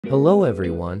Hello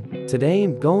everyone, today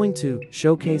I'm going to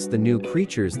showcase the new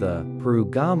creatures, the Paru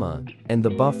Gama and the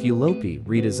buff Eulopii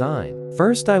redesign.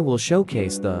 First I will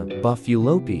showcase the buff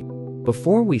Eulopii.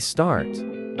 Before we start,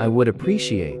 I would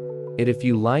appreciate it if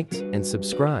you liked and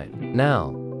subscribed. Now,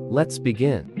 let's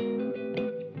begin.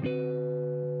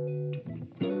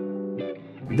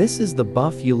 This is the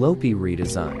buff Eulopii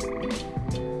redesign.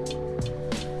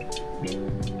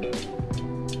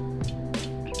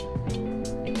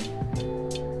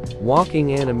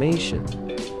 Walking animation.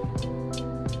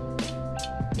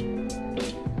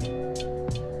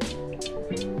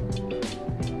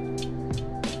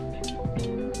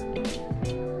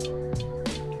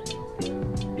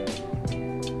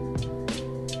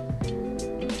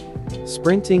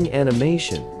 Sprinting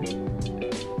animation.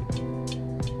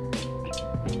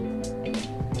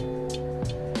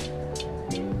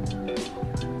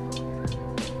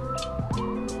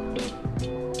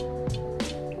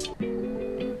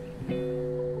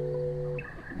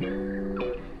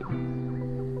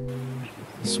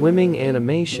 Swimming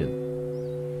animation.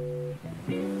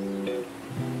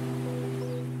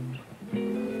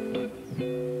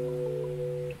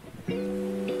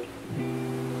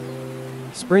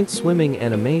 Sprint swimming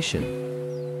animation.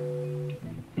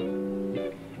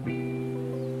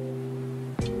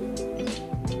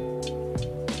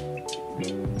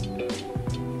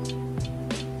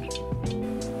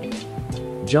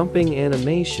 Jumping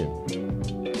animation.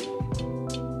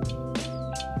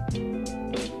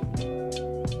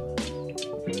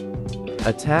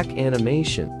 Attack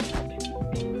animation.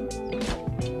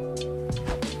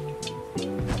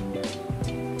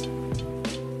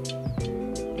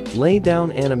 Lay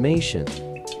down animation.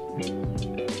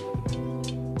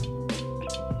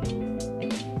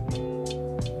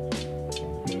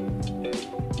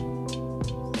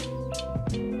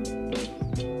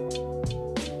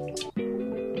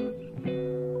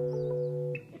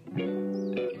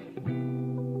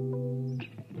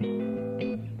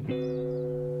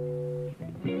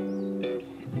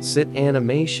 Sit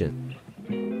animation.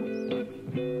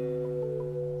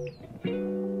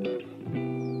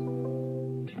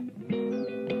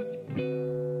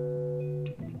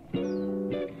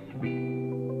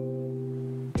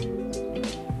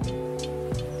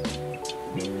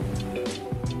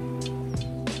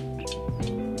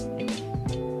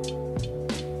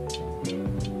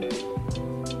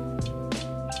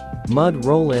 Mud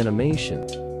roll animation.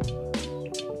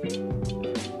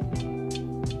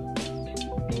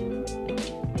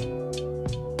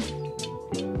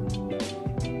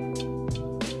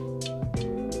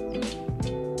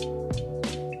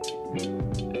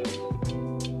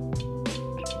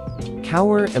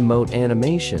 Cower emote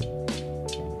animation.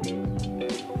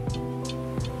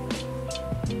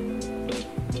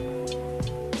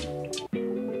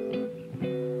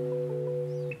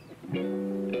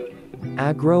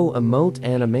 Aggro emote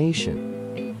animation.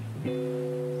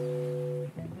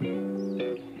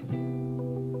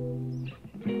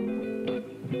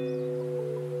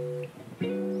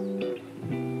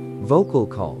 Vocal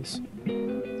calls.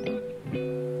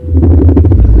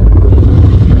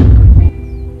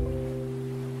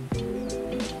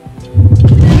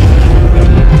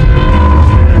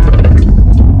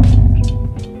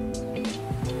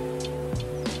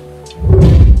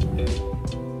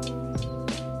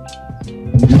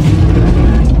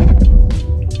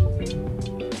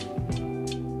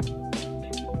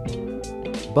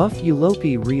 Buff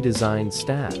Eulopii redesign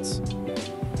stats.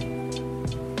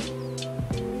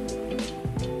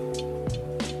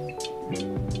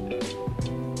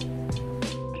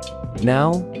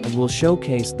 Now, I will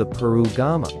showcase the Paru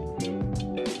Gama.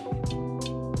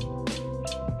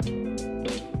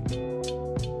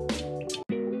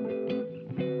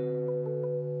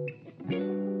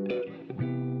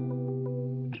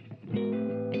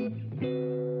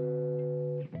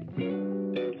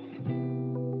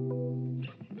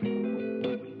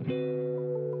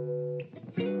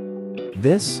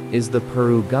 This is the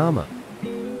Paru Gama.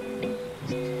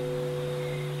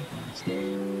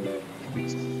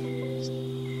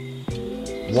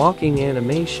 Walking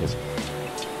animation.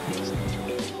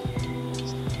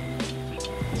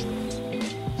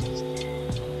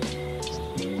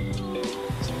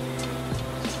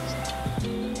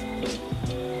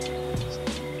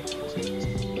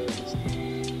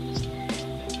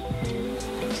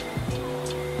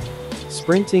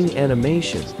 Sprinting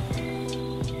animation.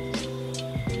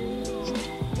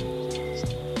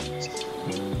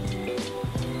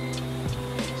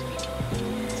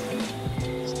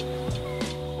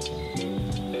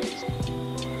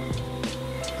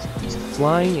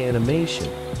 Flying animation.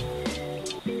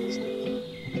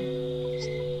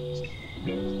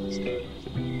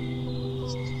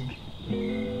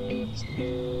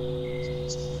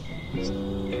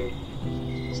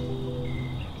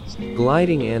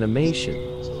 Gliding animation.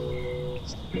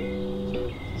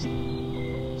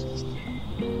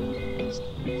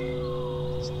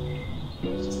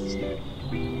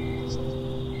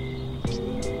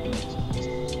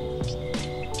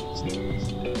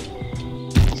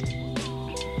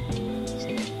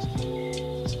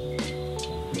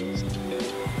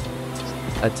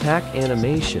 Attack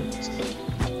animation.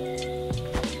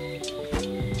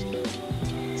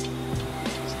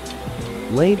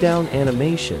 Lay down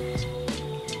animation.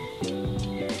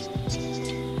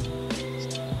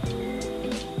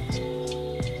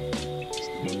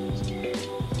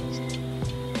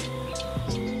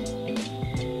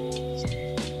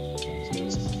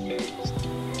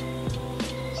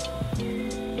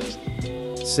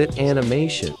 Sit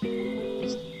animation.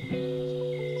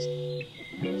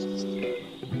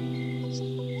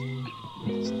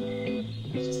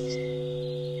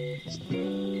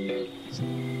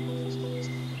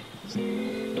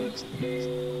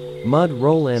 Mud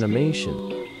roll animation.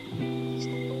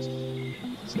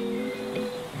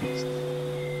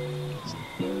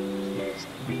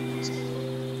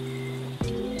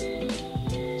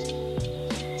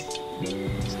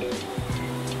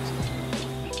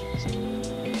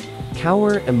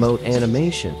 Cower emote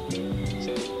animation.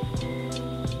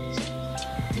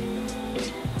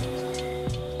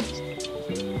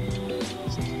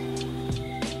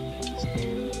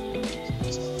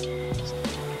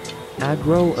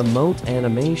 Aggro emote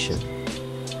animation.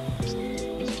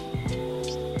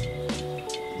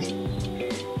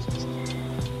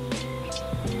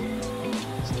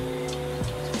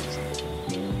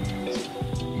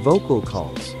 Vocal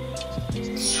calls.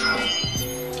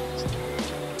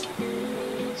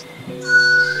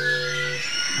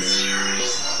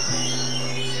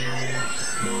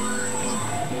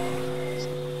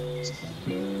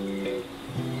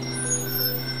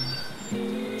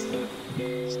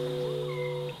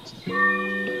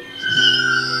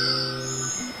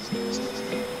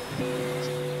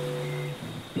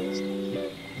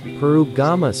 Paru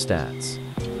Gama stats.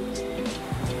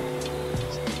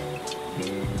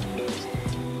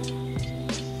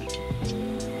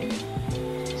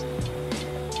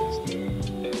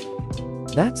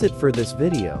 That's it for this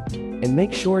video, and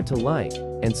make sure to like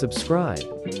and subscribe,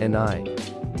 and I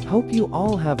hope you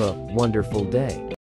all have a wonderful day.